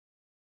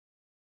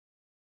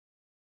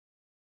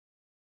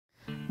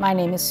My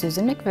name is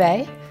Susan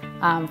McVeigh.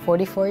 I'm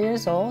 44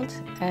 years old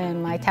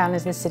and my town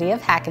is the city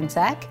of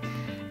Hackensack.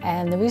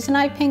 And the reason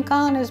I pink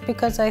on is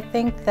because I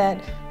think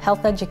that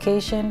health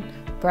education,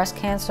 breast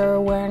cancer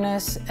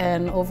awareness,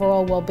 and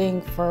overall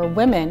well-being for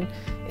women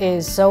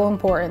is so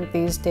important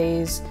these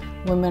days.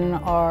 Women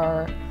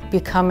are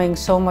becoming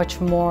so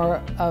much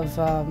more of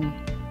an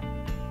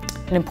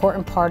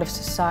important part of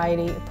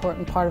society,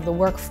 important part of the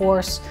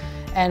workforce,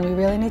 and we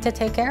really need to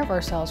take care of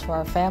ourselves for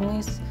our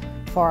families,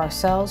 for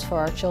ourselves, for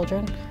our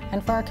children,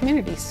 and for our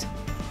communities.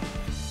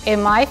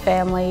 In my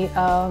family,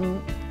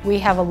 we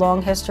have a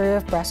long history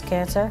of breast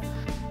cancer,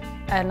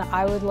 and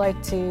I would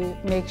like to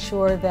make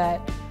sure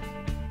that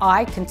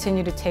I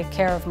continue to take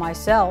care of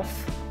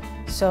myself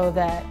so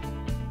that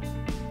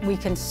we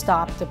can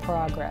stop the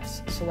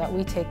progress, so that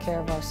we take care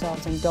of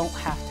ourselves and don't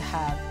have to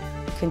have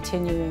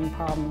continuing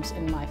problems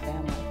in my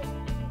family.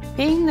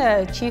 Being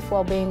the Chief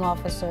Wellbeing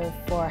Officer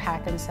for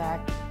Hackensack,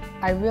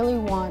 I really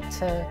want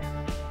to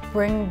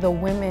bring the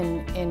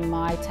women in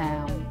my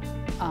town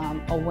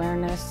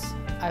awareness.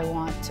 I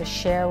want to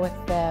share with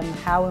them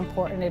how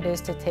important it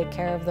is to take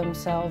care of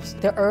themselves.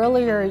 The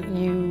earlier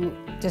you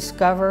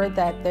discover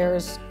that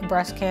there's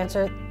breast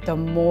cancer, the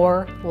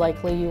more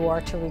likely you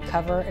are to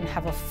recover and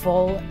have a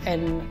full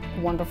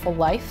and wonderful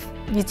life.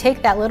 You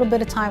take that little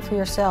bit of time for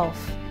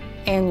yourself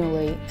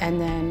annually,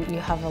 and then you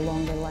have a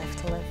longer life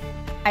to live.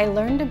 I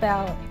learned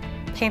about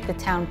Paint the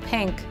Town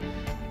Pink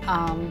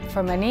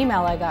from an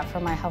email I got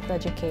from my health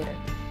educator,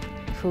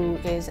 who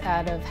is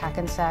out of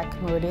Hackensack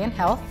Meridian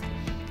Health.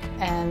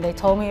 And they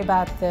told me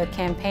about the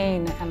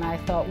campaign, and I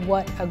thought,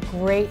 what a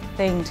great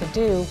thing to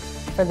do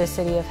for the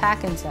city of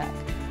Hackensack.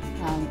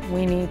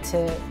 We need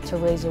to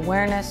raise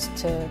awareness,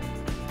 to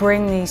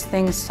bring these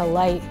things to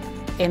light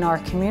in our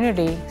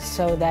community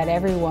so that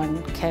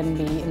everyone can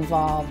be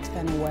involved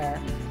and aware.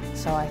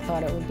 So I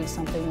thought it would be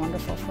something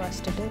wonderful for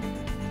us to do.